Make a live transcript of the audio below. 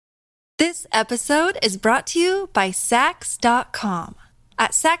This episode is brought to you by Saks.com.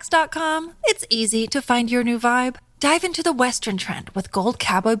 At Saks.com, it's easy to find your new vibe. Dive into the Western trend with gold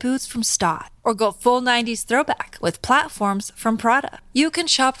cowboy boots from Staud, or go full 90s throwback with platforms from Prada. You can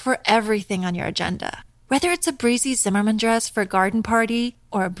shop for everything on your agenda, whether it's a breezy Zimmermann dress for a garden party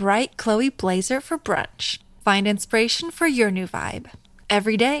or a bright Chloe blazer for brunch. Find inspiration for your new vibe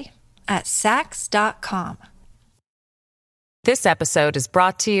every day at Saks.com. This episode is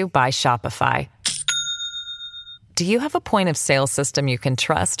brought to you by Shopify. Do you have a point of sale system you can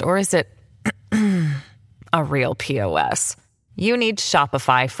trust, or is it a real POS? You need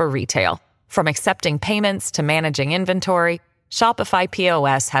Shopify for retail. From accepting payments to managing inventory, Shopify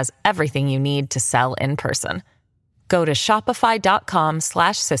POS has everything you need to sell in person. Go to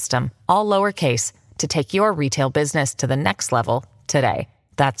shopify.com/system, all lowercase, to take your retail business to the next level today.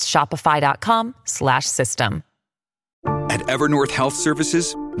 That's shopify.com/system. At Evernorth Health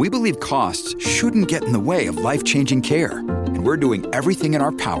Services, we believe costs shouldn't get in the way of life-changing care, and we're doing everything in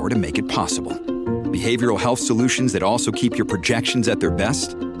our power to make it possible. Behavioral health solutions that also keep your projections at their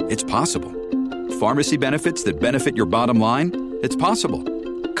best? It's possible. Pharmacy benefits that benefit your bottom line? It's possible.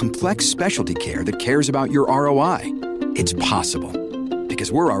 Complex specialty care that cares about your ROI? It's possible.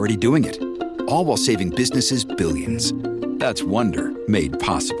 Because we're already doing it. All while saving businesses billions. That's Wonder made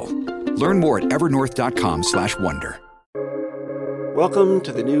possible. Learn more at evernorth.com/wonder. Welcome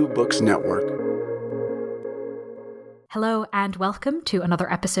to the New Books Network. Hello and welcome to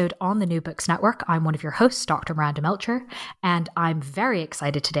another episode on the New Books Network. I'm one of your hosts, Dr. Miranda Melcher, and I'm very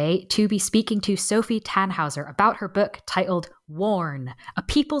excited today to be speaking to Sophie Tannhauser about her book titled Worn, A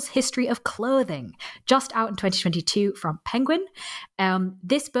People's History of Clothing, just out in 2022 from Penguin.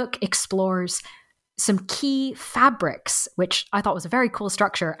 This book explores some key fabrics, which I thought was a very cool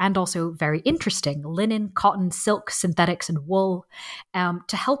structure and also very interesting: linen, cotton, silk, synthetics, and wool,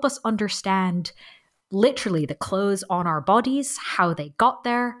 to help us understand literally the clothes on our bodies, how they got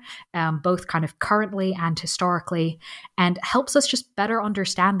there, both kind of currently and historically, and helps us just better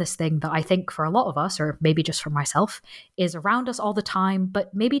understand this thing that I think for a lot of us, or maybe just for myself, is around us all the time,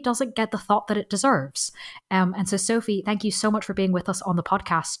 but maybe doesn't get the thought that it deserves. And so, Sophie, thank you so much for being with us on the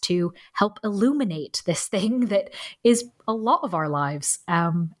podcast to help illuminate this thing that is a lot of our lives.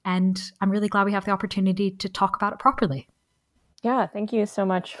 And I'm really glad we have the opportunity to talk about it properly. Yeah, thank you so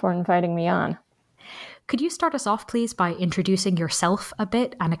much for inviting me on. Could you start us off, please, by introducing yourself a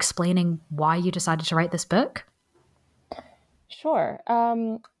bit and explaining why you decided to write this book? Sure.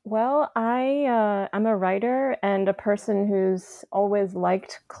 Well, I'm a writer and a person who's always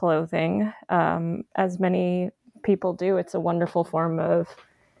liked clothing. As many people do, it's a wonderful form of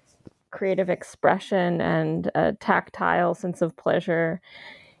creative expression and a tactile sense of pleasure.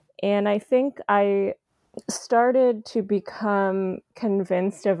 And I think I started to become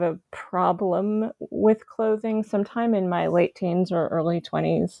convinced of a problem with clothing sometime in my late teens or early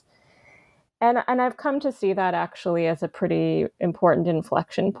 20s. And I've come to see that actually as a pretty important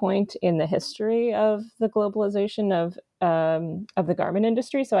inflection point in the history of the globalization of the garment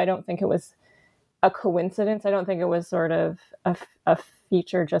industry. So I don't think it was a coincidence. I don't think it was sort of a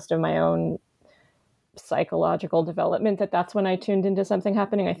feature just of my own psychological development that's when I tuned into something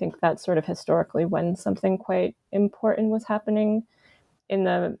happening. I think that's sort of historically when something quite important was happening in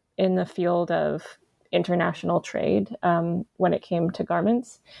the field of international trade, when it came to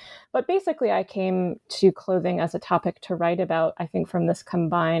garments. But basically, I came to clothing as a topic to write about, I think, from this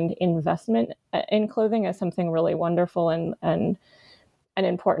combined investment in clothing as something really wonderful and an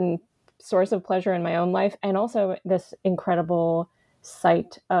important source of pleasure in my own life, and also this incredible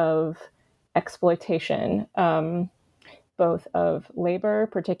site of exploitation, both of labor,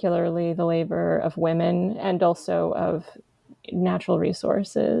 particularly the labor of women, and also of natural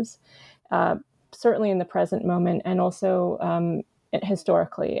resources, certainly in the present moment, and also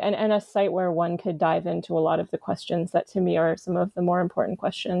historically, and a site where one could dive into a lot of the questions that to me are some of the more important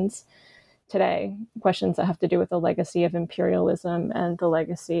questions today, questions that have to do with the legacy of imperialism and the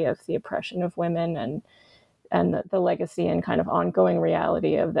legacy of the oppression of women, and the legacy and kind of ongoing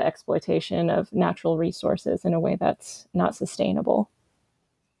reality of the exploitation of natural resources in a way that's not sustainable.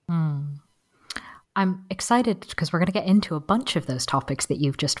 I'm excited because we're going to get into a bunch of those topics that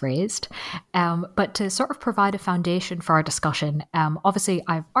you've just raised. But to sort of provide a foundation for our discussion, obviously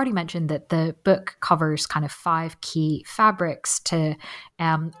I've already mentioned that the book covers kind of 5 key fabrics to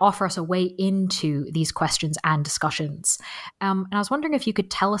offer us a way into these questions and discussions. And I was wondering if you could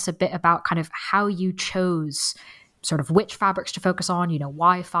tell us a bit about kind of how you chose sort of which fabrics to focus on,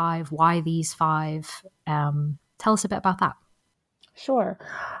 why 5, why these 5. Tell us a bit about that. Sure.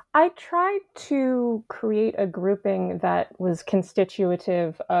 I tried to create a grouping that was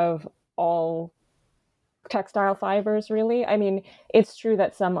constitutive of all textile fibers, really. I mean, it's true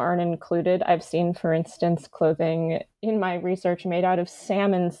that some aren't included. I've seen, for instance, clothing in my research made out of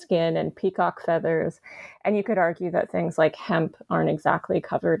salmon skin and peacock feathers. And you could argue that things like hemp aren't exactly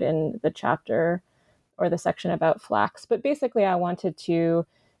covered in the chapter or the section about flax. But basically, I wanted to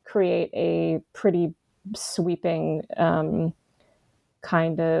create a pretty sweeping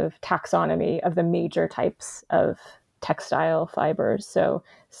kind of taxonomy of the major types of textile fibers. So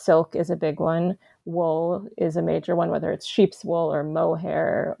silk is a big one. Wool is a major one, whether it's sheep's wool or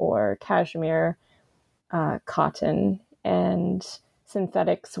mohair or cashmere, cotton, and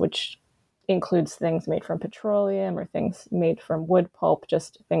synthetics, which includes things made from petroleum or things made from wood pulp,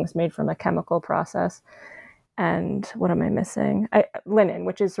 just things made from a chemical process. And what am I missing? Linen,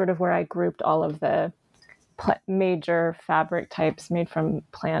 which is sort of where I grouped all of the major fabric types made from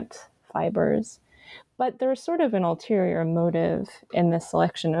plant fibers. But there's sort of an ulterior motive in this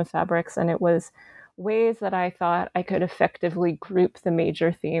selection of fabrics, and it was ways that I thought I could effectively group the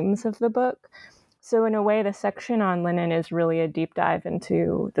major themes of the book. So in a way, the section on linen is really a deep dive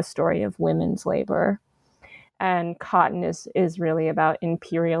into the story of women's labor. And cotton is really about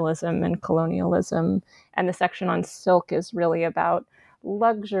imperialism and colonialism. And the section on silk is really about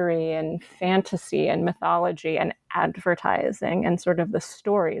luxury and fantasy and mythology and advertising and sort of the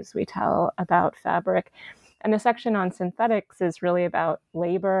stories we tell about fabric. And the section on synthetics is really about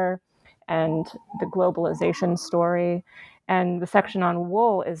labor and the globalization story. And the section on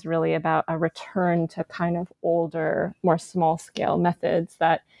wool is really about a return to kind of older, more small-scale methods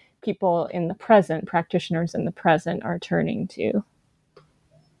that people in the present, practitioners in the present, are turning to.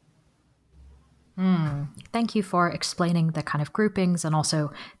 Thank you for explaining the kind of groupings and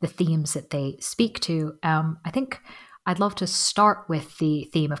also the themes that they speak to. I think I'd love to start with the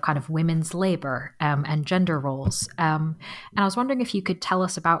theme of kind of women's labor and gender roles. And I was wondering if you could tell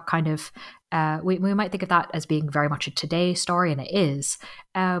us about kind of, we might think of that as being very much a today story, and it is.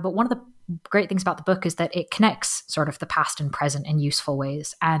 But one of the great things about the book is that it connects sort of the past and present in useful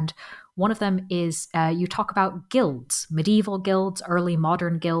ways. And one of them is you talk about guilds, medieval guilds, early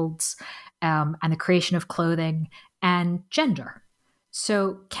modern guilds, and the creation of clothing and gender.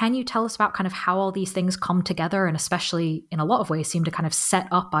 So can you tell us about kind of how all these things come together, and especially in a lot of ways seem to kind of set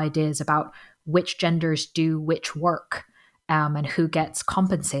up ideas about which genders do which work and who gets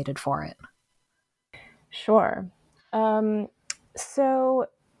compensated for it? Sure. So,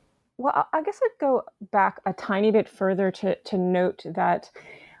 well, I guess I'd go back a tiny bit further to note that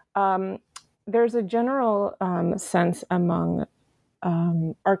there's a general sense among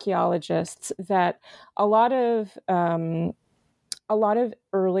archaeologists that a lot of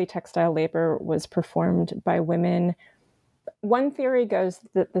early textile labor was performed by women. One theory goes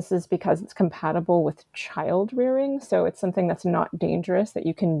that this is because it's compatible with child rearing, so it's something that's not dangerous that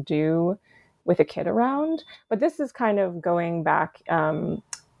you can do with a kid around. But this is kind of going back in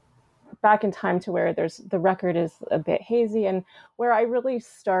time to where the record is a bit hazy, and where I really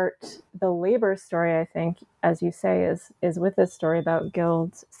start the labor story, I think, as you say, is with this story about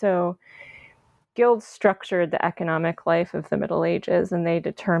guilds. So guilds structured the economic life of the Middle Ages, and they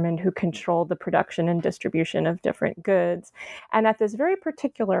determined who controlled the production and distribution of different goods. And at this very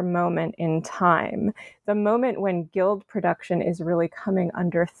particular moment in time, the moment when guild production is really coming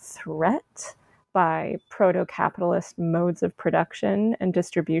under threat by proto-capitalist modes of production and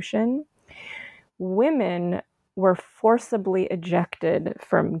distribution, women were forcibly ejected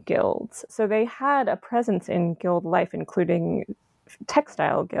from guilds. So they had a presence in guild life, including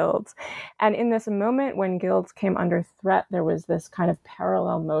textile guilds. And in this moment when guilds came under threat, there was this kind of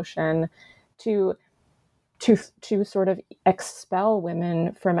parallel motion to sort of expel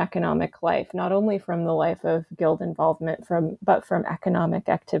women from economic life, not only from the life of guild involvement, but from economic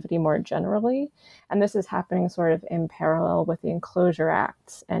activity more generally. And this is happening sort of in parallel with the Enclosure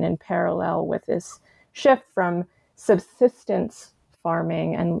Acts and in parallel with this shift from subsistence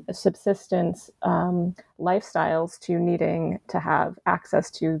farming and subsistence lifestyles to needing to have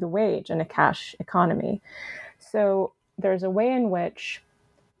access to the wage and a cash economy. So there's a way in which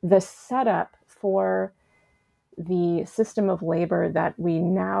the setup for the system of labor that we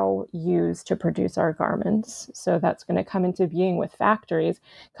now use to produce our garments, so that's going to come into being with factories,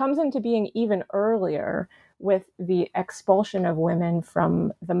 comes into being even earlier with the expulsion of women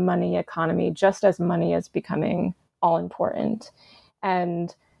from the money economy, just as money is becoming all important.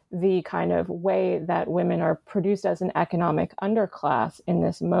 And the kind of way that women are produced as an economic underclass in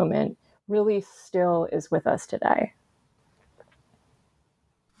this moment really still is with us today.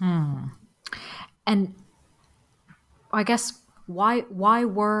 And I guess why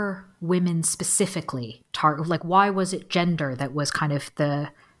were women specifically targeted? Like, why was it gender that was kind of the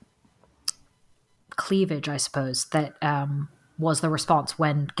cleavage, I suppose, that was the response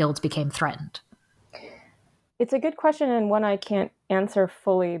when guilds became threatened? It's a good question and one I can't answer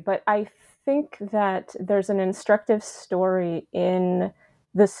fully, but I think that there's an instructive story in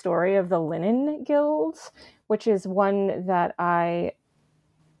the story of the linen guilds, which is one that I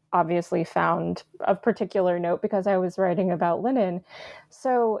obviously found of particular note because I was writing about linen.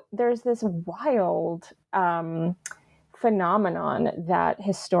 So there's this wild phenomenon that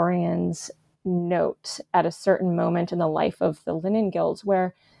historians note at a certain moment in the life of the linen guilds,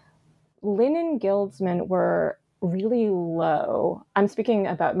 where linen guildsmen were really low. I'm speaking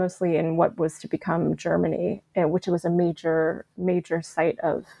about mostly in what was to become Germany, which was a major site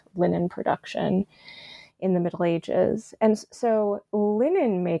of linen production in the Middle Ages. And so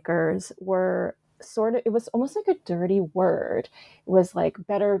linen makers were it was almost like a dirty word. It was like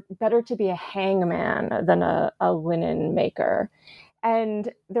better to be a hangman than a linen maker.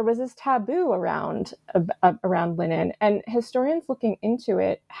 And there was this taboo around linen, and historians looking into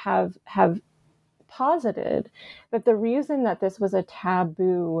it have posited that the reason that this was a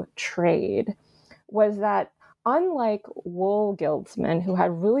taboo trade was that, unlike wool guildsmen who had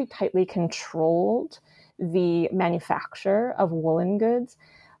really tightly controlled the manufacture of woolen goods,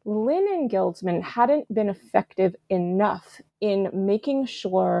 linen guildsmen hadn't been effective enough in making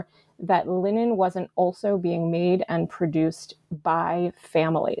sure that linen wasn't also being made and produced by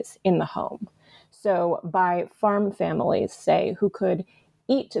families in the home. So by farm families, say, who could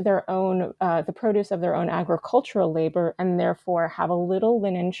eat their own, the produce of their own agricultural labor, and therefore have a little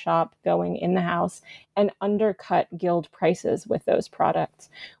linen shop going in the house and undercut guild prices with those products,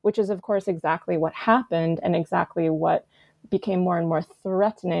 which is, of course, exactly what happened and exactly what became more and more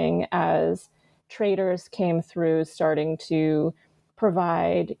threatening as traders came through, starting to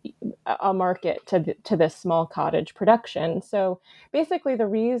provide a market to this small cottage production. So basically the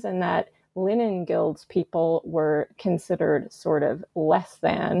reason that linen guilds people were considered sort of less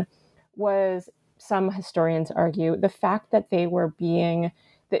than was, some historians argue, the fact that they were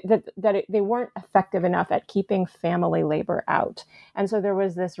they weren't effective enough at keeping family labor out. And so there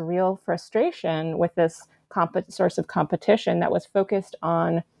was this real frustration with this source of competition that was focused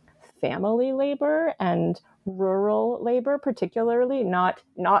on family labor and rural labor, particularly not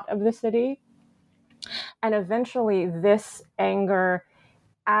of the city. And eventually this anger,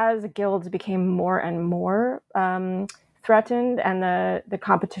 as guilds became more and more threatened and the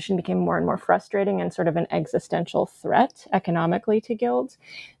competition became more and more frustrating and sort of an existential threat economically to guilds,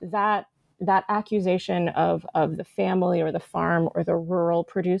 that accusation of the family or the farm or the rural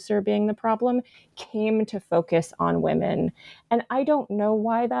producer being the problem came to focus on women. And I don't know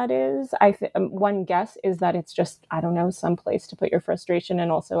why that is. One guess is that it's just, I don't know, some place to put your frustration,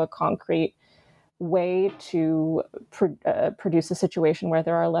 and also a concrete way to produce a situation where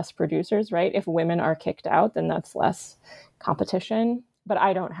there are less producers, right? If women are kicked out, then that's less competition. But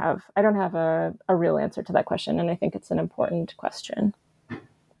I don't have a real answer to that question, and I think it's an important question.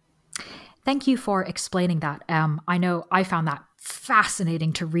 Thank you for explaining that. I know I found that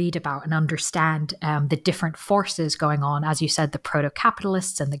fascinating to read about and understand the different forces going on. As you said, the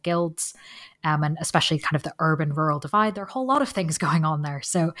proto-capitalists and the guilds, and especially kind of the urban-rural divide. There are a whole lot of things going on there.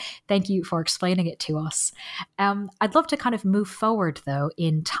 So thank you for explaining it to us. I'd love to kind of move forward, though,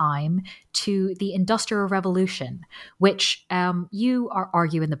 in time to the Industrial Revolution, which you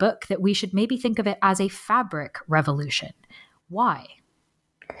argue in the book that we should maybe think of it as a fabric revolution. Why?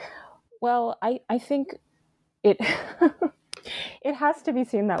 Well, I think it it has to be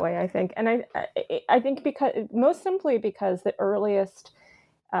seen that way, I think. And I think most simply because the earliest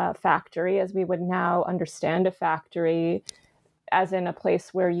factory, as we would now understand a factory, as in a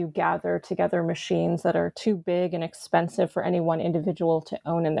place where you gather together machines that are too big and expensive for any one individual to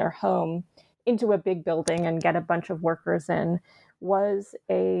own in their home, into a big building and get a bunch of workers in, was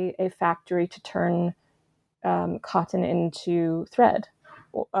a factory to turn cotton into thread.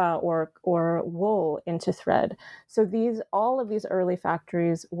 Or wool into thread. So all of these early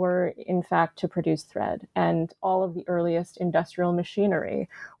factories were in fact to produce thread, and all of the earliest industrial machinery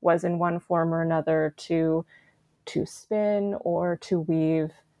was in one form or another to spin or to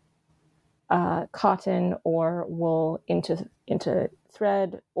weave cotton or wool into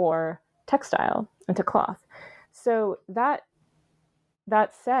thread or textile, into cloth. So that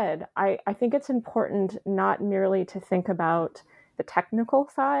said, I think it's important not merely to think about the technical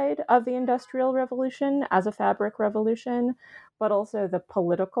side of the Industrial Revolution as a fabric revolution, but also the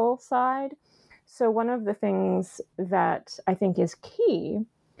political side. So one of the things that I think is key,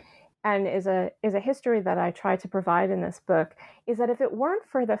 and is a history that I try to provide in this book, is that if it weren't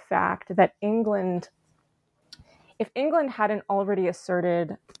for the fact that England if England hadn't already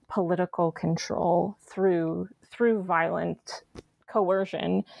asserted political control through violent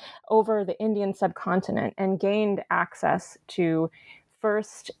coercion over the Indian subcontinent and gained access to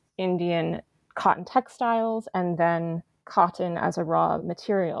first Indian cotton textiles and then cotton as a raw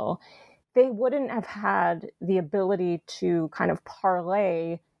material, they wouldn't have had the ability to kind of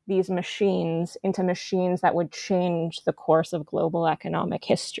parlay these machines into machines that would change the course of global economic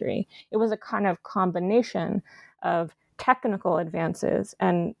history. It was a kind of combination of technical advances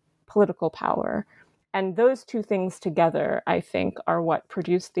and political power. And those two things together, I think, are what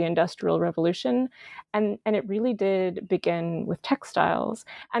produced the Industrial Revolution. And it really did begin with textiles.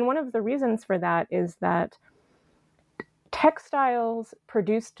 And one of the reasons for that is that textiles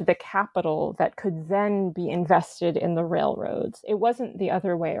produced the capital that could then be invested in the railroads. It wasn't the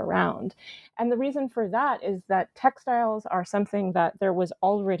other way around. And the reason for that is that textiles are something that there was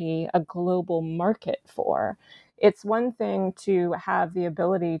already a global market for. It's one thing to have the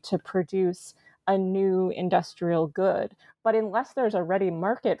ability to produce a new industrial good, but unless there's a ready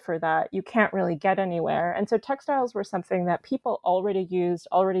market for that, you can't really get anywhere. And so textiles were something that people already used,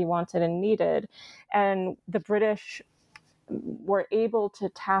 already wanted and needed. And the British were able to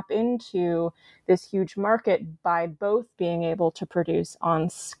tap into this huge market by both being able to produce on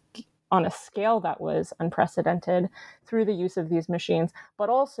a scale that was unprecedented through the use of these machines, but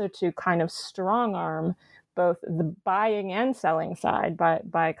also to kind of strong arm both the buying and selling side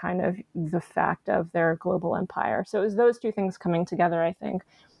by kind of the fact of their global empire. So it was those two things coming together, I think,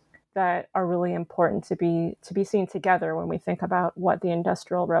 that are really important to be seen together when we think about what the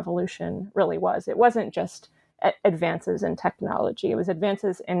Industrial Revolution really was. It wasn't just advances in technology. It was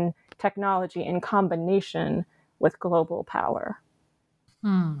advances in technology in combination with global power.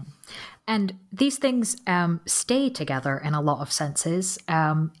 And these things stay together in a lot of senses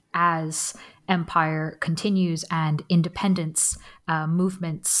as empire continues and independence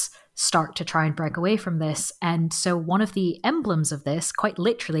movements start to try and break away from this. And so one of the emblems of this, quite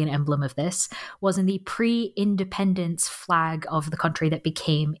literally an emblem of this, was in the pre-independence flag of the country that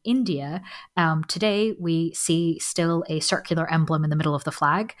became India. Today, we see still a circular emblem in the middle of the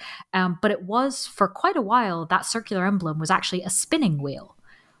flag. But it was, for quite a while, that circular emblem was actually a spinning wheel.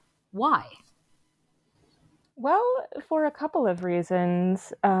 Why? Well, for a couple of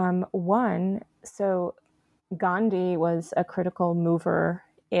reasons. One, so Gandhi was a critical mover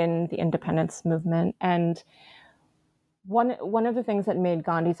in the independence movement. And one of the things that made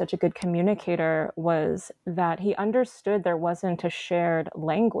Gandhi such a good communicator was that he understood there wasn't a shared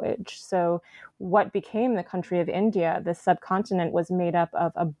language. So what became the country of India, the subcontinent, was made up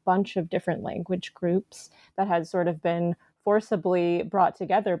of a bunch of different language groups that had sort of been forcibly brought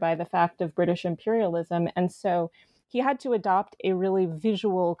together by the fact of British imperialism. And so he had to adopt a really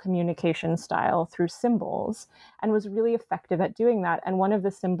visual communication style through symbols and was really effective at doing that. And one of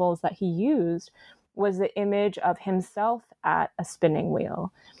the symbols that he used was the image of himself at a spinning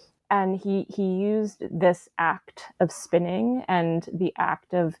wheel. And he used this act of spinning and the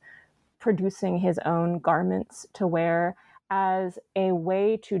act of producing his own garments to wear as a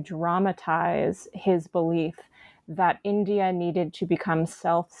way to dramatize his belief that India needed to become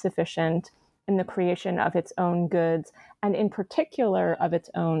self-sufficient in the creation of its own goods, and in particular of its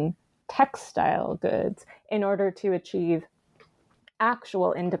own textile goods, in order to achieve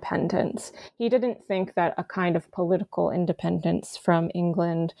actual independence. He didn't think that a kind of political independence from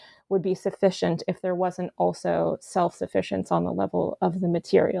England would be sufficient if there wasn't also self-sufficiency on the level of the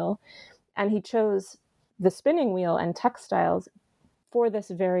material. And he chose the spinning wheel and textiles for this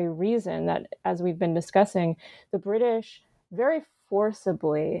very reason that, as we've been discussing, the British very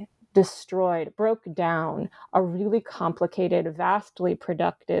forcibly broke down a really complicated, vastly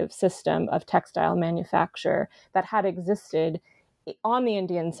productive system of textile manufacture that had existed on the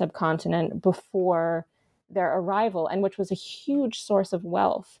Indian subcontinent before their arrival, and which was a huge source of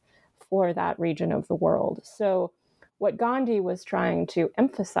wealth for that region of the world. So what Gandhi was trying to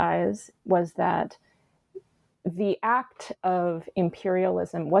emphasize was that the act of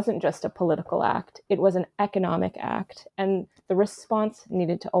imperialism wasn't just a political act, it was an economic act. And the response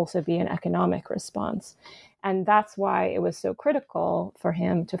needed to also be an economic response. And that's why it was so critical for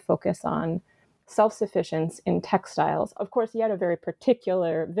him to focus on self-sufficiency in textiles. Of course, he had a very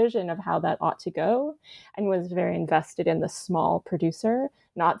particular vision of how that ought to go and was very invested in the small producer,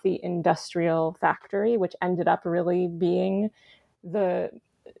 not the industrial factory, which ended up really being the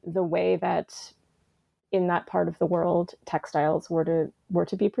way that in that part of the world textiles were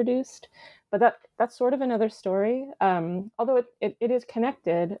to be produced. But that's sort of another story, although it is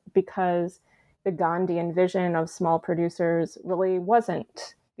connected, because the Gandhian vision of small producers really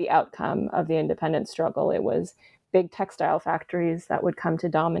wasn't the outcome of the independence struggle. It was big textile factories that would come to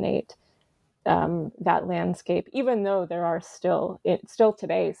dominate that landscape, even though there are still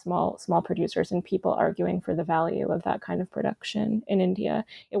today small producers and people arguing for the value of that kind of production in India.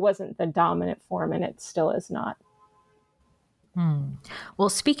 It wasn't the dominant form, and it still is not. Well,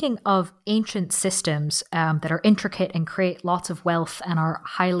 speaking of ancient systems that are intricate and create lots of wealth and are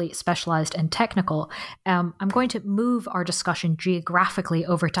highly specialized and technical, I'm going to move our discussion geographically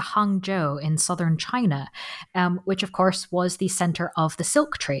over to Hangzhou in southern China, which of course was the center of the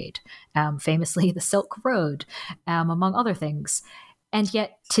silk trade, famously the Silk Road, among other things. And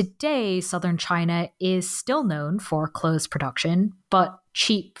yet today, southern China is still known for clothes production, but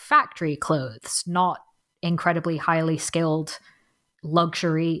cheap factory clothes, not incredibly highly skilled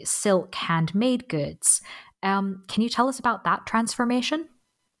luxury silk handmade goods. Can you tell us about that transformation?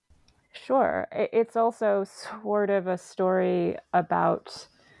 Sure. It's also sort of a story about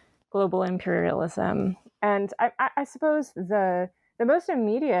global imperialism. And I suppose the most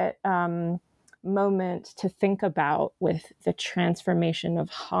immediate moment to think about with the transformation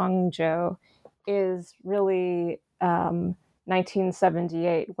of Hangzhou is really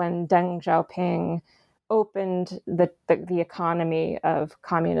 1978, when Deng Xiaoping opened the economy of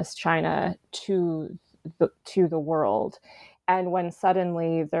communist China to the world, and when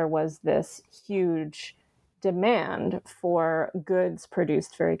suddenly there was this huge demand for goods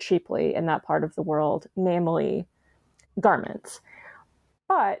produced very cheaply in that part of the world, namely garments.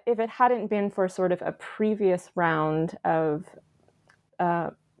 But if it hadn't been for sort of a previous round of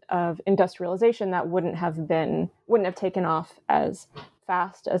industrialization, that wouldn't have taken off as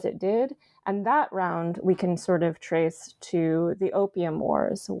fast as it did. And that round we can sort of trace to the Opium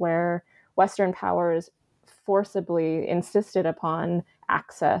Wars, where Western powers forcibly insisted upon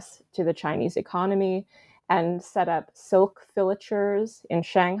access to the Chinese economy and set up silk filatures in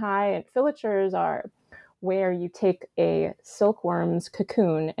Shanghai. And filatures are where you take a silkworm's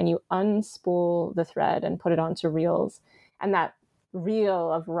cocoon and you unspool the thread and put it onto reels. And that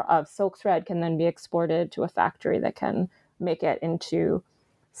reel of silk thread can then be exported to a factory that can make it into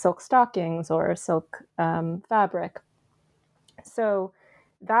silk stockings or silk fabric. So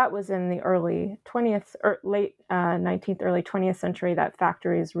that was in the early 20th or late 19th, early 20th century that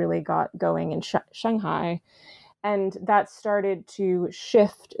factories really got going in Shanghai. And that started to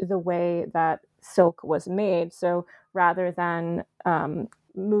shift the way that silk was made. So rather than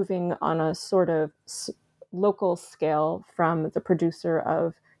moving on a sort of local scale from the producer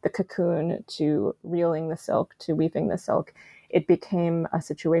of the cocoon to reeling the silk to weaving the silk, it became a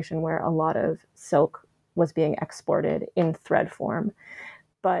situation where a lot of silk was being exported in thread form.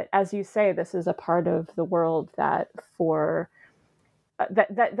 But as you say, this is a part of the world that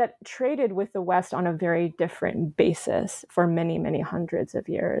that traded with the West on a very different basis for many, many hundreds of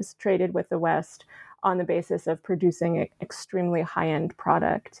years. Traded with the West on the basis of producing an extremely high-end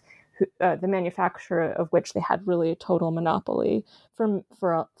product, the manufacturer of which they had really a total monopoly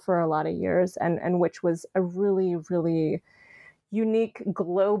for a lot of years, and which was a really, really unique,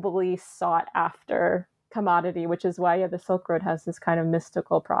 globally sought after commodity, which is why the Silk Road has this kind of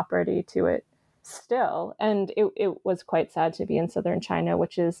mystical property to it still. And it was quite sad to be in southern China,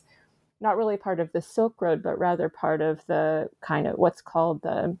 which is not really part of the Silk Road, but rather part of the kind of what's called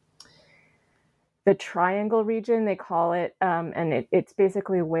the Triangle region, they call it. And it's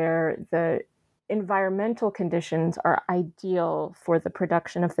basically where the environmental conditions are ideal for the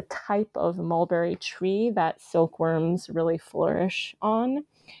production of the type of mulberry tree that silkworms really flourish on.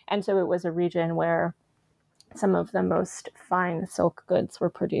 And so it was a region where some of the most fine silk goods were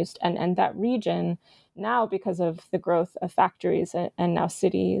produced. And that region now, because of the growth of factories and now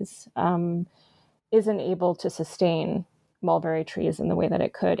cities, isn't able to sustain mulberry trees in the way that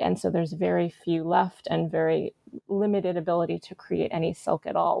it could. And so there's very few left and very limited ability to create any silk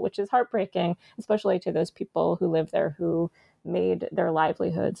at all, which is heartbreaking, especially to those people who live there who made their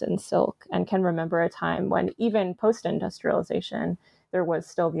livelihoods in silk and can remember a time when even post-industrialization, there was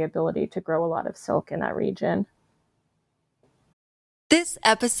still the ability to grow a lot of silk in that region. This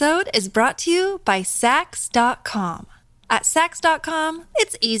episode is brought to you by Saks.com. At Saks.com,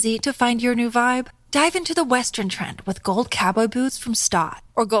 it's easy to find your new vibe. Dive into the Western trend with gold cowboy boots from Stott,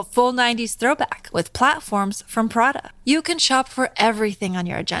 or go full 90s throwback with platforms from Prada. You can shop for everything on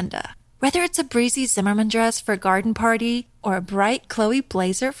your agenda, whether it's a breezy Zimmermann dress for a garden party or a bright Chloe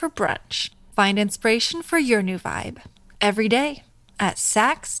blazer for brunch. Find inspiration for your new vibe every day at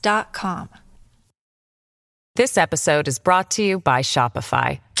Saks.com. This episode is brought to you by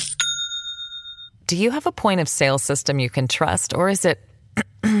Shopify. Do you have a point of sale system you can trust, or is it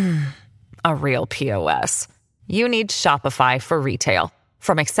a real POS? You need Shopify for retail.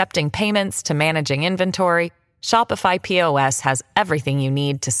 From accepting payments to managing inventory, Shopify POS has everything you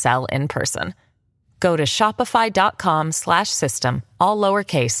need to sell in person. Go to shopify.com/system, all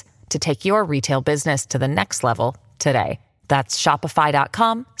lowercase, to take your retail business to the next level today. That's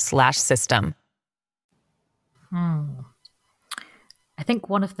shopify.com/system. I think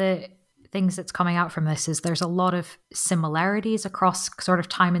one of the things that's coming out from this is there's a lot of similarities across sort of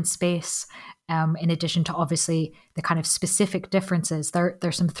time and space. In addition to obviously the kind of specific differences,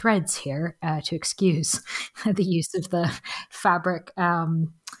 there's some threads here, to excuse the use of the fabric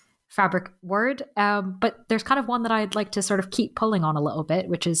word. But there's kind of one that I'd like to sort of keep pulling on a little bit,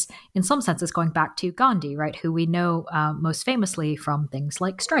 which is in some senses going back to Gandhi, right? Who we know most famously from things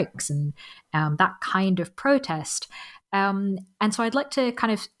like strikes and that kind of protest. And so I'd like to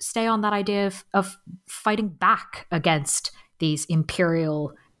kind of stay on that idea of fighting back against these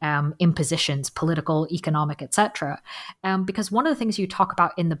imperial impositions, political, economic, etc. Because one of the things you talk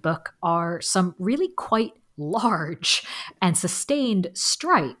about in the book are some really quite large and sustained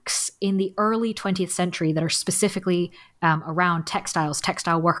strikes in the early 20th century that are specifically around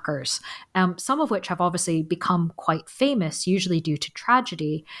textile workers, some of which have obviously become quite famous, usually due to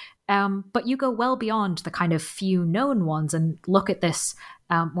tragedy. But you go well beyond the kind of few known ones and look at this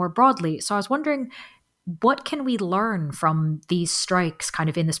more broadly. So I was wondering, what can we learn from these strikes kind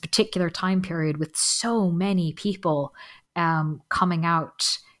of in this particular time period with so many people coming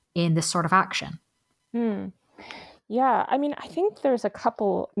out in this sort of action? Yeah, I mean, I think there's a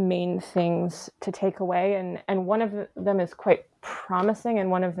couple main things to take away, and one of them is quite promising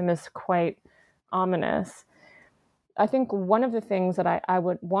and one of them is quite ominous. I think one of the things that I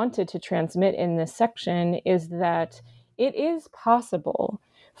would wanted to transmit in this section is that it is possible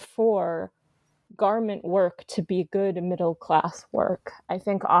for garment work to be good middle class work. I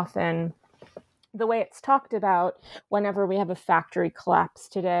think often the way it's talked about whenever we have a factory collapse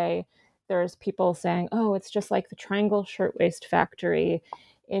today, there's people saying, oh, it's just like the Triangle Shirtwaist Factory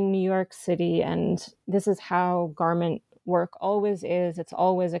in New York City, and this is how garment work always is. It's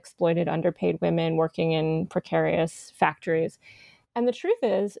always exploited, underpaid women working in precarious factories. And the truth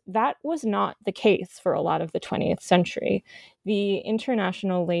is, that was not the case for a lot of the 20th century. The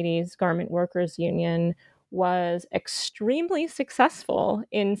International Ladies Garment Workers Union was extremely successful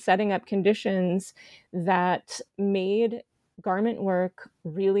in setting up conditions that made garment work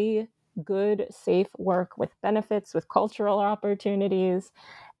really good, safe work with benefits, with cultural opportunities.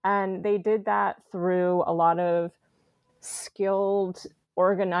 And they did that through a lot of skilled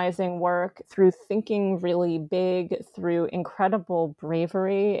organizing work, through thinking really big, through incredible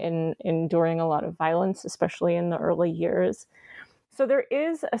bravery in enduring a lot of violence, especially in the early years. So there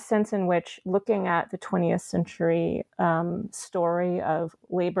is a sense in which looking at the 20th century story of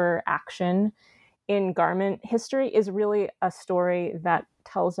labor action in garment history is really a story that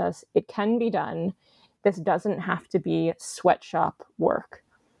tells us it can be done. This doesn't have to be sweatshop work.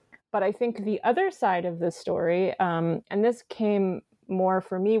 But I think the other side of the story, and this came more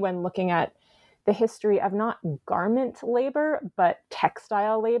for me when looking at the history of not garment labor, but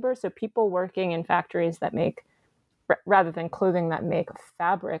textile labor. So people working in factories that make, rather than clothing that make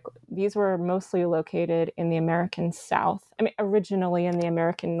fabric, these were mostly located in the American South. I mean, originally in the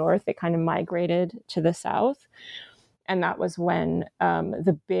American North, they kind of migrated to the South. And that was when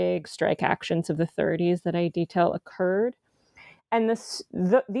the big strike actions of the 30s that I detail occurred. And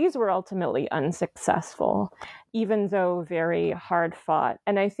these were ultimately unsuccessful, even though very hard fought.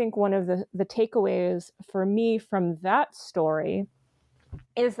 And I think one of the takeaways for me from that story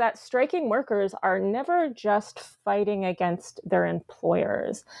is that striking workers are never just fighting against their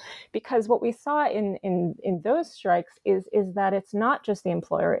employers. Because what we saw in those strikes is that it's not just the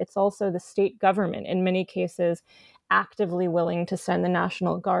employer, it's also the state government, in many cases, actively willing to send the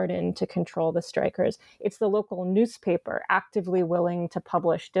National Guard in to control the strikers. It's the local newspaper actively willing to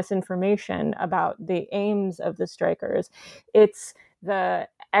publish disinformation about the aims of the strikers. It's the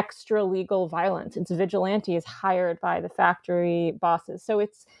extra legal violence. It's vigilantes hired by the factory bosses. So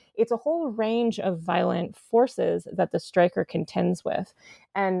it's a whole range of violent forces that the striker contends with.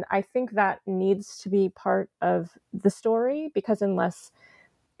 And I think that needs to be part of the story, because unless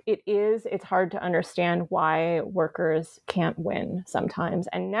it's hard to understand why workers can't win sometimes.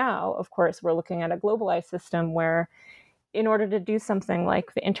 And now, of course, we're looking at a globalized system where in order to do something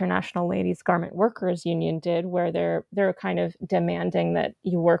like the International Ladies Garment Workers Union did, where they're kind of demanding that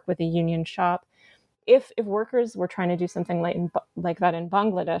you work with a union shop, if workers were trying to do something like that in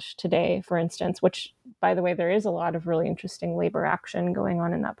Bangladesh today, for instance, which, by the way, there is a lot of really interesting labor action going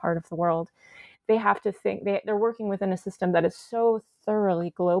on in that part of the world, they have to think they're working within a system that is so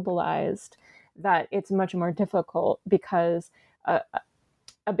thoroughly globalized that it's much more difficult, because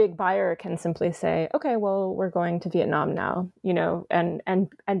a big buyer can simply say, okay, well, we're going to Vietnam now, and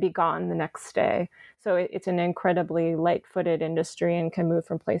be gone the next day. So it's an incredibly light-footed industry and can move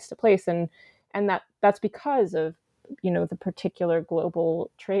from place to place. And that's because of, the particular global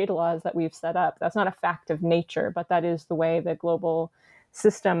trade laws that we've set up. That's not a fact of nature, but that is the way the global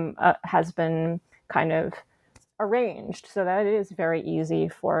system has been kind of arranged, so that it is very easy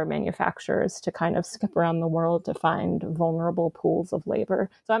for manufacturers to kind of skip around the world to find vulnerable pools of labor.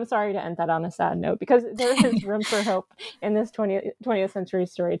 So I'm sorry to end that on a sad note, because there is room for hope in this 20th century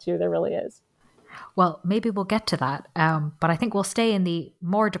story too. There really is. Well, maybe we'll get to that, but I think we'll stay in the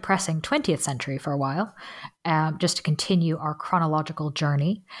more depressing 20th century for a while, just to continue our chronological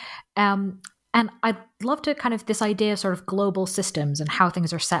journey. And I'd love to kind of this idea of sort of global systems and how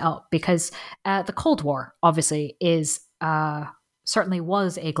things are set up, because the Cold War obviously is certainly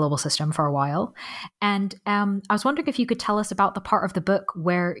was a global system for a while. And I was wondering if you could tell us about the part of the book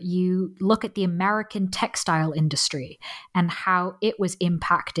where you look at the American textile industry and how it was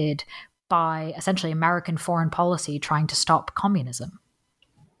impacted by essentially American foreign policy trying to stop communism.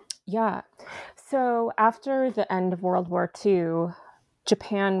 Yeah. So after the end of World War II,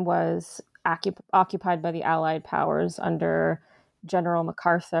 Japan was occupied by the Allied powers under General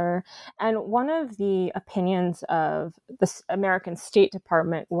MacArthur. And one of the opinions of the American State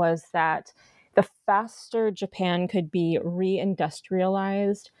Department was that the faster Japan could be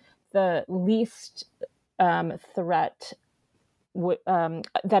reindustrialized, the least threat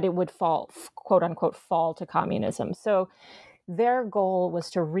that it would fall, quote unquote, fall to communism. So their goal was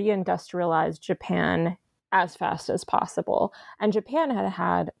to reindustrialize Japan as fast as possible. And Japan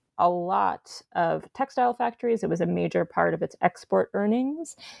had a lot of textile factories. It was a major part of its export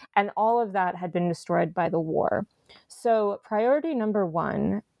earnings. And all of that had been destroyed by the war. So priority number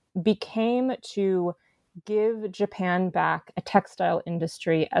one became to give Japan back a textile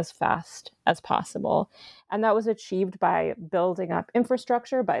industry as fast as possible. And that was achieved by building up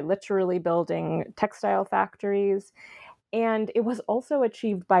infrastructure, by literally building textile factories. And it was also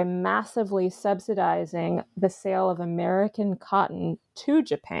achieved by massively subsidizing the sale of American cotton to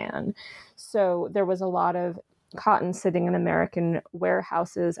Japan. So there was a lot of cotton sitting in American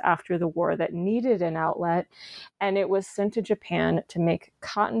warehouses after the war that needed an outlet, and it was sent to Japan to make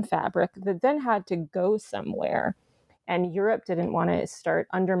cotton fabric that then had to go somewhere. And Europe didn't want to start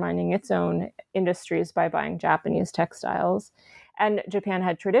undermining its own industries by buying Japanese textiles. And Japan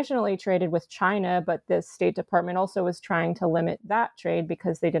had traditionally traded with China, but the State Department also was trying to limit that trade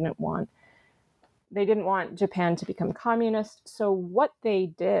because they didn't want Japan to become communist. So what they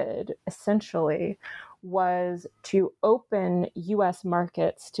did essentially was to open US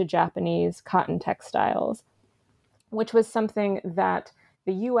markets to Japanese cotton textiles, which was something that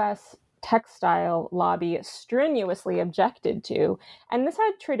the US textile lobby strenuously objected to. And this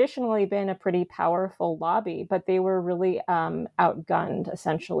had traditionally been a pretty powerful lobby, but they were really outgunned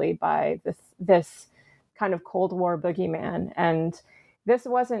essentially by this kind of Cold War boogeyman. And this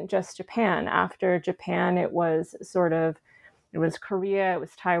wasn't just Japan. After Japan, it was Korea, it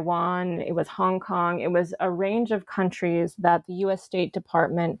was Taiwan, it was Hong Kong. It was a range of countries that the US State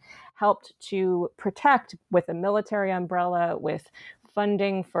Department helped to protect with a military umbrella, with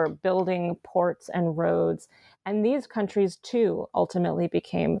funding for building ports and roads. And these countries too ultimately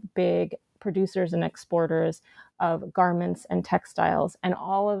became big producers and exporters of garments and textiles. And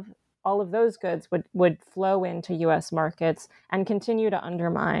all of those goods would flow into US markets and continue to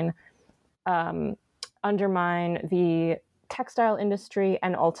undermine the textile industry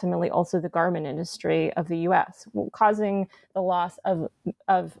and ultimately also the garment industry of the US, causing the loss of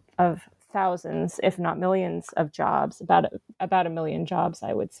thousands, if not millions of jobs, about a million jobs,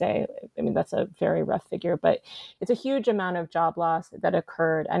 I would say. I mean, that's a very rough figure, but it's a huge amount of job loss that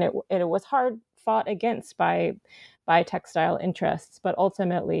occurred. And it was hard fought against by textile interests. But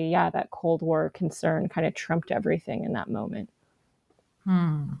ultimately, yeah, that Cold War concern kind of trumped everything in that moment.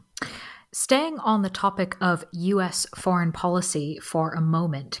 Staying on the topic of US foreign policy for a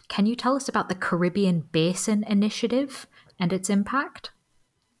moment, can you tell us about the Caribbean Basin Initiative and its impact?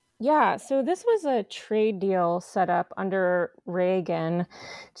 Yeah, so this was a trade deal set up under Reagan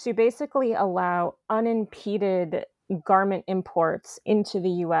to basically allow unimpeded garment imports into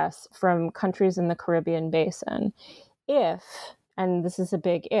the US from countries in the Caribbean Basin if, and this is a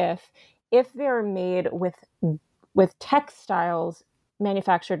big if they're made with textiles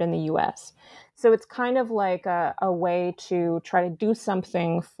manufactured in the US. So it's kind of like a way to try to do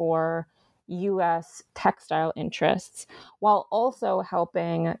something for US textile interests while also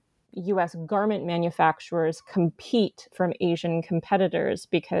helping US garment manufacturers compete from Asian competitors,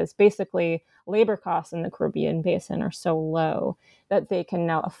 because basically labor costs in the Caribbean basin are so low that they can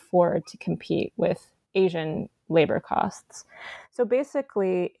now afford to compete with Asian labor costs. So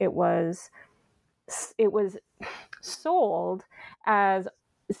basically it was sold as,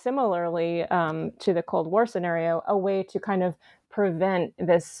 similarly to the Cold War scenario, a way to kind of prevent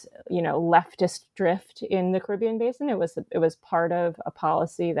this, leftist drift in the Caribbean basin. It was part of a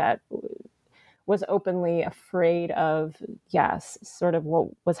policy that was openly afraid of, yes, sort of what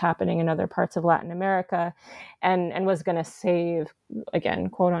was happening in other parts of Latin America, and was going to save, again,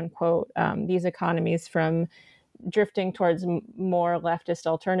 quote unquote, these economies from drifting towards more leftist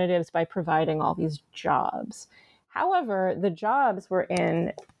alternatives by providing all these jobs. However, the jobs were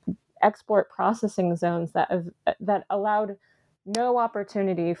in export processing zones that allowed no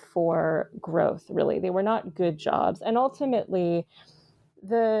opportunity for growth, really. They were not good jobs. And ultimately,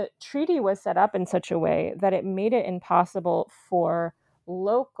 the treaty was set up in such a way that it made it impossible for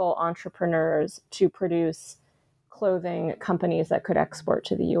local entrepreneurs to produce clothing companies that could export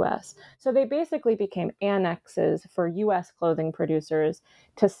to the US. So they basically became annexes for US clothing producers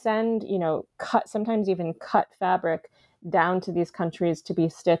to send, sometimes even cut fabric down to these countries to be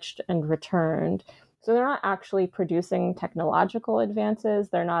stitched and returned. So they're not actually producing technological advances.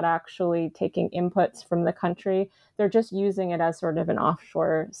 They're not actually taking inputs from the country. They're just using it as sort of an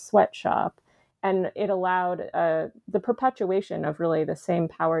offshore sweatshop. And it allowed the perpetuation of really the same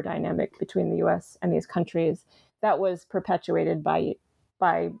power dynamic between the US and these countries that was perpetuated by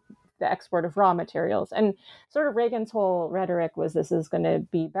the export of raw materials. And sort of Reagan's whole rhetoric was, this is going to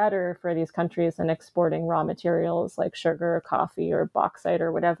be better for these countries than exporting raw materials like sugar or coffee or bauxite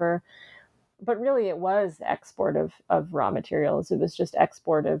or whatever. But really, it was export of raw materials. It was just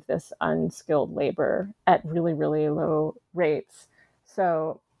export of this unskilled labor at really, really low rates.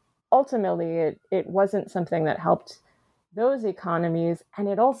 So ultimately, it wasn't something that helped those economies, and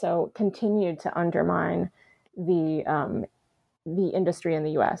it also continued to undermine the industry in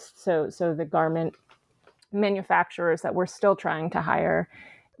the U.S. So the garment manufacturers that were still trying to hire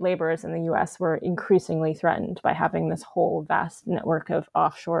laborers in the U.S. were increasingly threatened by having this whole vast network of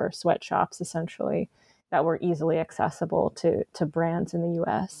offshore sweatshops, essentially, that were easily accessible to brands in the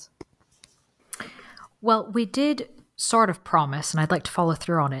U.S. Well, we did sort of promise, and I'd like to follow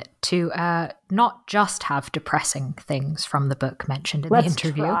through on it, to not just have depressing things from the book mentioned in the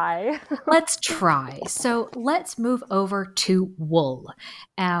interview. Let's try. So let's move over to wool.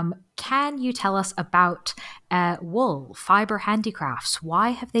 Can you tell us about wool, fiber handicrafts? Why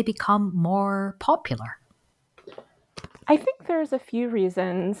have they become more popular? I think there's a few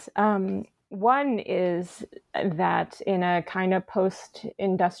reasons. One is that in a kind of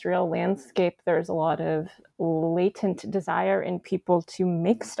post-industrial landscape, there's a lot of latent desire in people to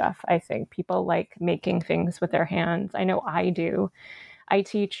make stuff. I think people like making things with their hands. I know I do. I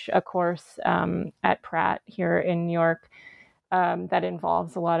teach a course at Pratt here in New York that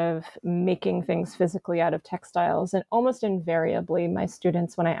involves a lot of making things physically out of textiles. And almost invariably, my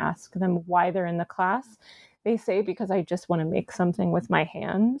students, when I ask them why they're in the class, they say, because I just want to make something with my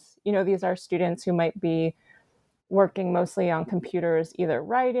hands. These are students who might be working mostly on computers, either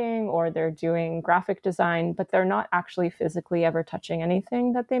writing or they're doing graphic design, but they're not actually physically ever touching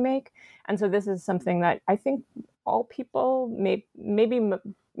anything that they make. And so this is something that I think all people,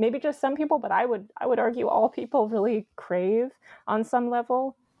 maybe just some people, but I would argue all people really crave on some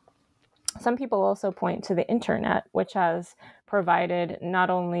level. Some people also point to the internet, which has provided not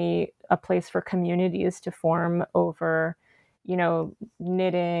only a place for communities to form over,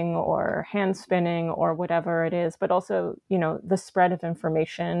 knitting or hand spinning or whatever it is, but also, the spread of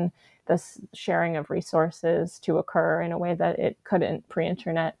information, the sharing of resources to occur in a way that it couldn't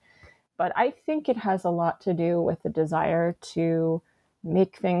pre-internet. But I think it has a lot to do with the desire to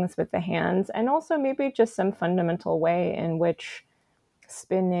make things with the hands, and also maybe just some fundamental way in which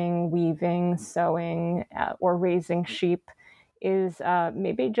spinning, weaving, sewing, or raising sheep is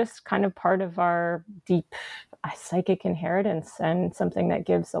maybe just kind of part of our deep psychic inheritance, and something that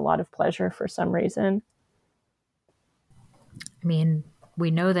gives a lot of pleasure for some reason. I mean, we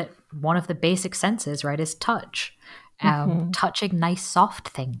know that one of the basic senses, right, is touch. Touching nice, soft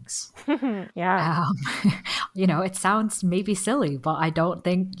things. Yeah. It sounds maybe silly, but I don't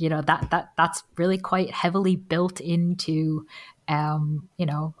think, that's really quite heavily built into,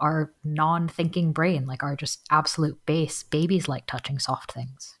 our non-thinking brain, like our just absolute base. Babies like touching soft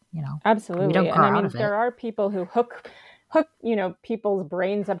things, Absolutely. We don't grow out of it. There are people who hook, people's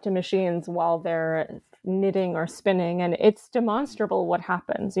brains up to machines while they're knitting or spinning, and it's demonstrable what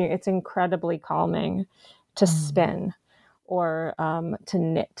happens. It's incredibly calming to spin or to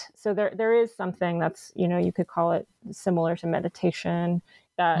knit. So there is something that's, you could call it similar to meditation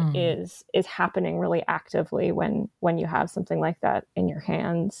that is happening really actively when you have something like that in your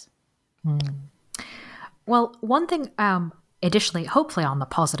hands. Well, one thing, additionally, hopefully on the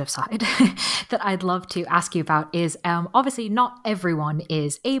positive side, that I'd love to ask you about is obviously not everyone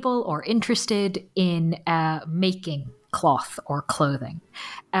is able or interested in making cloth or clothing,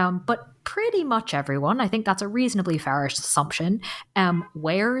 but pretty much everyone, I think that's a reasonably fair assumption,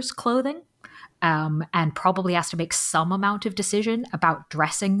 wears clothing. And probably has to make some amount of decision about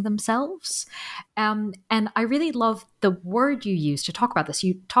dressing themselves. And I really love the word you use to talk about this.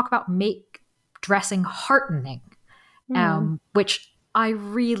 You talk about make dressing heartening, which I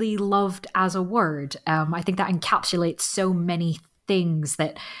really loved as a word. I think that encapsulates so many things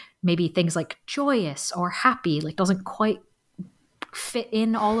that maybe things like joyous or happy doesn't quite fit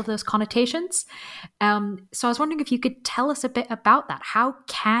in all of those connotations. So I was wondering if you could tell us a bit about that. How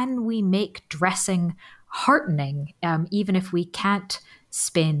can we make dressing heartening, even if we can't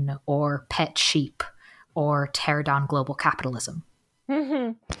spin or pet sheep or tear down global capitalism?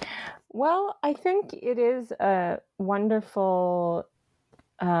 Mm-hmm. Well, I think it is a wonderful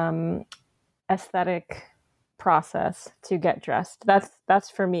aesthetic process to get dressed. That's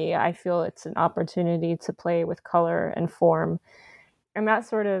for me. I feel it's an opportunity to play with color and form. And that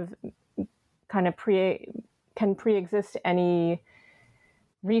sort of kind of can pre-exist any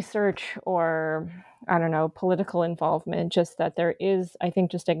research or, I don't know, political involvement, just that there is, I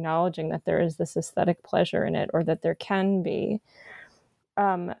think, just acknowledging that there is this aesthetic pleasure in it, or that there can be.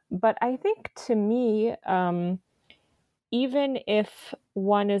 But I think to me, even if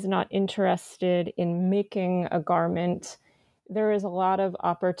one is not interested in making a garment, there is a lot of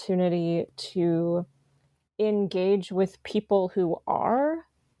opportunity to engage with people who are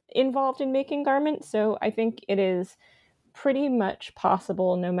involved in making garments. So I think it is pretty much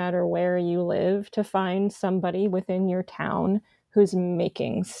possible, no matter where you live, to find somebody within your town who's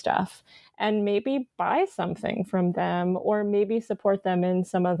making stuff, and maybe buy something from them, or maybe support them in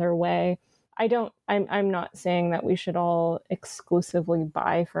some other way. I'm not saying that we should all exclusively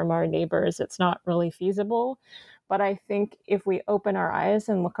buy from our neighbors. It's not really feasible. But I think if we open our eyes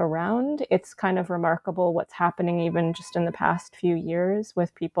and look around, it's kind of remarkable what's happening even just in the past few years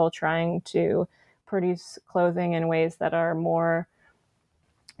with people trying to produce clothing in ways that are more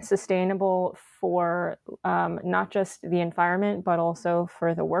sustainable for not just the environment, but also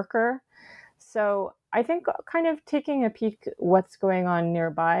for the worker. So I think kind of taking a peek what's going on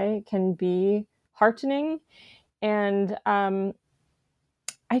nearby can be heartening. And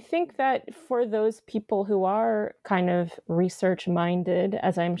I think that for those people who are kind of research minded,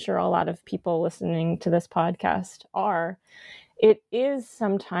 as I'm sure a lot of people listening to this podcast are, it is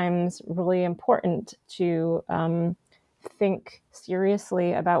sometimes really important to think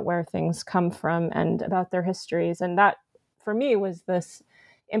seriously about where things come from and about their histories. And that, for me, was this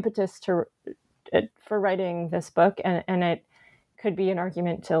impetus for writing this book. And it could be an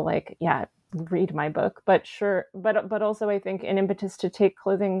argument to read my book, but sure. But also I think an impetus to take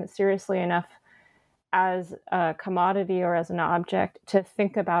clothing seriously enough as a commodity or as an object to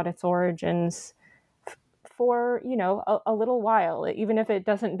think about its origins for, a little while, even if it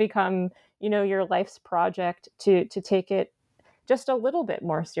doesn't become, your life's project, to take it just a little bit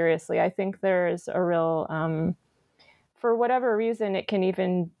more seriously. I think there's a real, for whatever reason, it can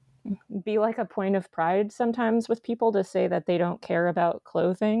even be like a point of pride sometimes with people to say that they don't care about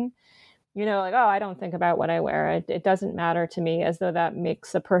clothing. I don't think about what I wear. It doesn't matter to me, as though that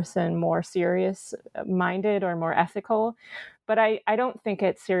makes a person more serious minded or more ethical. But I don't think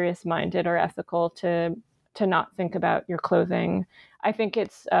it's serious minded or ethical to not think about your clothing. I think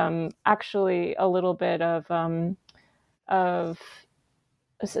it's actually a little bit of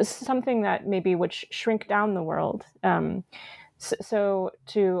something that maybe would shrink down the world. So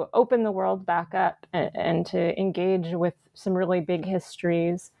to open the world back up and to engage with some really big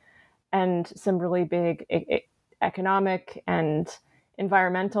histories and some really big economic and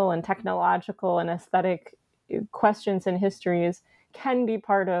environmental and technological and aesthetic questions and histories can be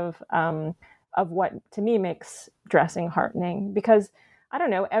part of what to me makes dressing heartening. Because I don't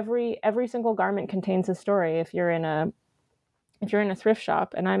know, every single garment contains a story. If you're in a thrift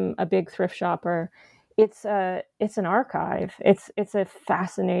shop, and I'm a big thrift shopper, it's an archive. It's a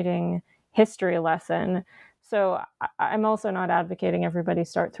fascinating history lesson. So I'm also not advocating everybody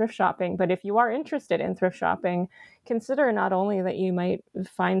start thrift shopping, but if you are interested in thrift shopping, consider not only that you might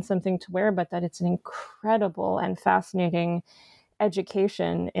find something to wear, but that it's an incredible and fascinating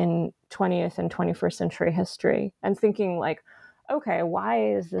education in 20th and 21st century history, and thinking like, okay, why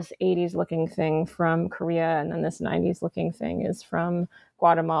is this 80s looking thing from Korea and then this 90s looking thing is from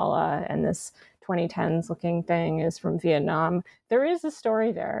Guatemala and this 2010s looking thing is from Vietnam? There is a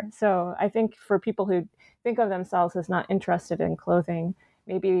story there. So I think for people who think of themselves as not interested in clothing,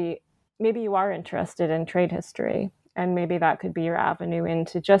 maybe you are interested in trade history. And maybe that could be your avenue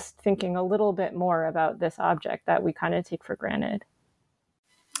into just thinking a little bit more about this object that we kind of take for granted.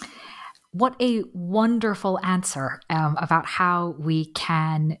 What a wonderful answer about how we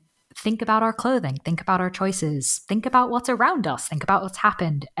can think about our clothing, think about our choices, think about what's around us, think about what's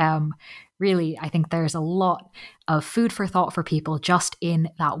happened. Really, I think there's a lot of food for thought for people just in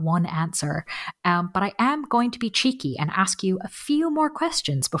that one answer. But I am going to be cheeky and ask you a few more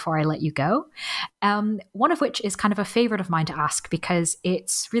questions before I let you go. One of which is kind of a favorite of mine to ask because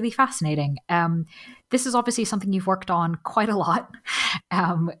it's really fascinating. This is obviously something you've worked on quite a lot,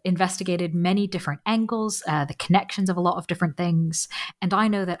 investigated many different angles, the connections of a lot of different things. And I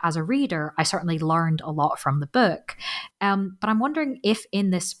know that as a reader, I certainly learned a lot from the book. But I'm wondering if in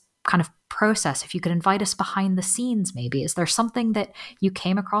this kind of process, if you could invite us behind the scenes, maybe, is there something that you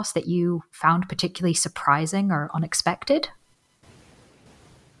came across that you found particularly surprising or unexpected?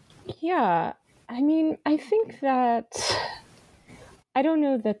 Yeah, I mean, I think that I don't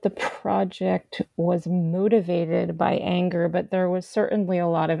know that the project was motivated by anger, but there was certainly a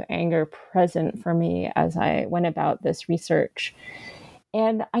lot of anger present for me as I went about this research.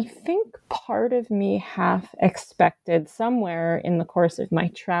 And I think part of me half expected somewhere in the course of my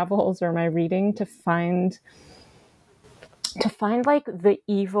travels or my reading to find like the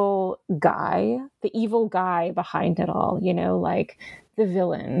evil guy behind it all, like the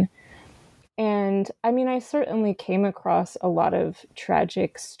villain. And I mean, I certainly came across a lot of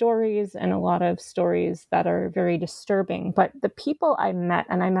tragic stories and a lot of stories that are very disturbing. But the people I met,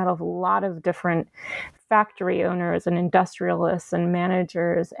 and I met a lot of different factory owners and industrialists and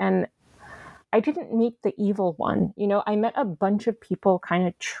managers, and I didn't meet the evil one. I met a bunch of people kind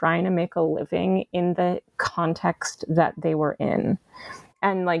of trying to make a living in the context that they were in.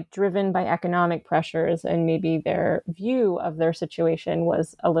 And like driven by economic pressures, and maybe their view of their situation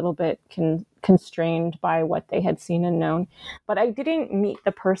was a little bit constrained by what they had seen and known. But I didn't meet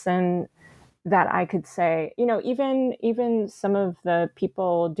the person that I could say, even some of the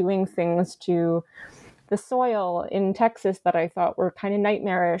people doing things to the soil in Texas that I thought were kind of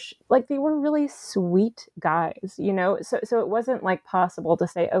nightmarish, like they were really sweet guys, So it wasn't like possible to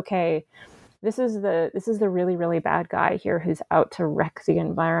say, okay, this is the really, really bad guy here who's out to wreck the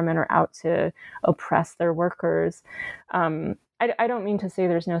environment or out to oppress their workers. I don't mean to say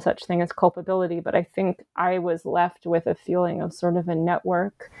there's no such thing as culpability, but I think I was left with a feeling of sort of a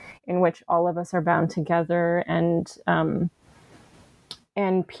network in which all of us are bound together, and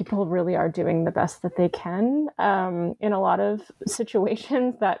people really are doing the best that they can in a lot of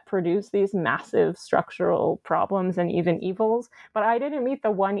situations that produce these massive structural problems and even evils. But I didn't meet the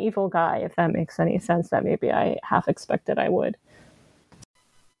one evil guy, if that makes any sense, that maybe I half expected I would.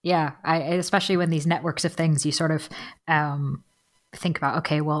 Yeah, especially when these networks of things, you sort of think about,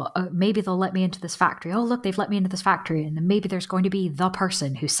 okay, well, maybe they'll let me into this factory. Oh, look, they've let me into this factory. And then maybe there's going to be the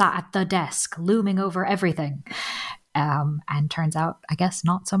person who sat at the desk looming over everything. And turns out, I guess,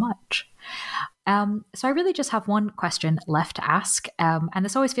 not so much. So I really just have one question left to ask. And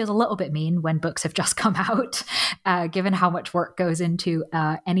this always feels a little bit mean when books have just come out, given how much work goes into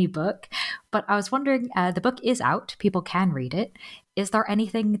any book. But I was wondering, the book is out. People can read it. Is there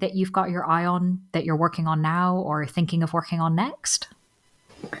anything that you've got your eye on that you're working on now or thinking of working on next?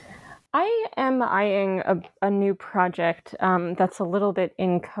 I am eyeing a new project that's a little bit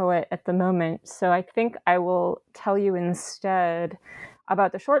inchoate at the moment. So I think I will tell you instead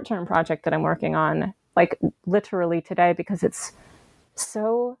about the short-term project that I'm working on, like literally today, because it's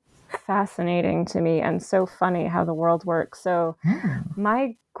so fascinating to me and so funny how the world works. So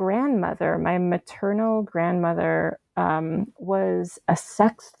my grandmother, my maternal grandmother, was a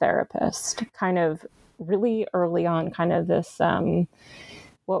sex therapist, kind of really early on, kind of this...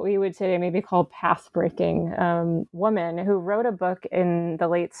 what we would today maybe call path-breaking woman who wrote a book in the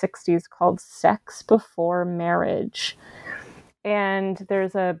late 60s called Sex Before Marriage. And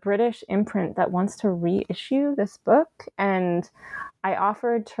there's a British imprint that wants to reissue this book. And I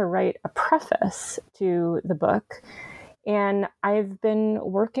offered to write a preface to the book. And I've been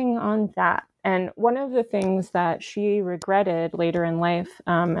working on that. And one of the things that she regretted later in life,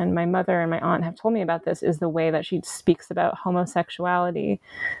 and my mother and my aunt have told me about this, is the way that she speaks about homosexuality,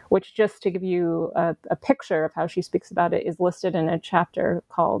 which, just to give you a picture of how she speaks about it, is listed in a chapter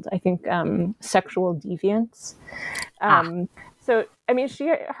called, I think, Sexual Deviance. So I mean,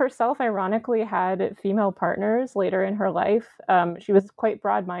 she herself ironically had female partners later in her life. She was quite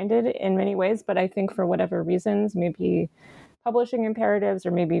broad-minded in many ways, but I think for whatever reasons, maybe publishing imperatives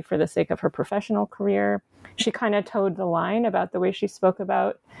or maybe for the sake of her professional career, she kind of towed the line about the way she spoke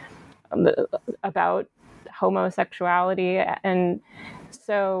about homosexuality. And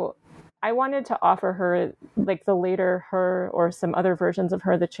so I wanted to offer her, like the later her or some other versions of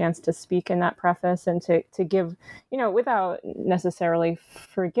her, the chance to speak in that preface and to give, without necessarily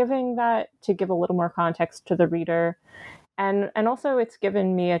forgiving that, to give a little more context to the reader. And also it's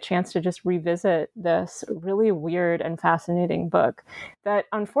given me a chance to just revisit this really weird and fascinating book that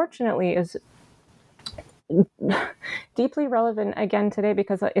unfortunately is deeply relevant again today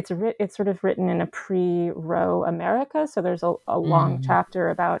because it's sort of written in a pre-Roe America. So there's a long chapter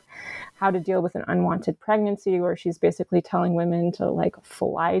about how to deal with an unwanted pregnancy, where she's basically telling women to like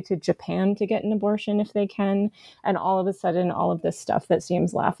fly to Japan to get an abortion if they can. And all of a sudden, all of this stuff that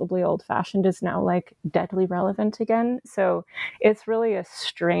seems laughably old-fashioned is now like deadly relevant again. So it's really a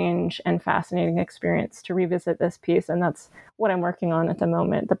strange and fascinating experience to revisit this piece. And that's what I'm working on at the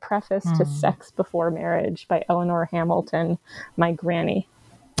moment. The preface to Sex Before Marriage by Eleanor Hamilton, my granny.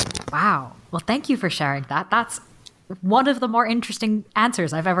 Wow. Well, thank you for sharing that. That's one of the more interesting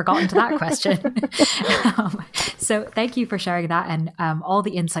answers I've ever gotten to that question. So thank you for sharing that and all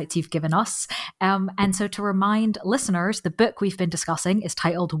the insights you've given us. And so to remind listeners, the book we've been discussing is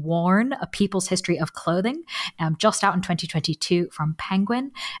titled Worn, A People's History of Clothing, just out in 2022 from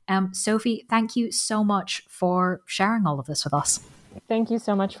Penguin. Sophie, thank you so much for sharing all of this with us. Thank you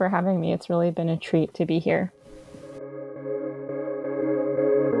so much for having me. It's really been a treat to be here.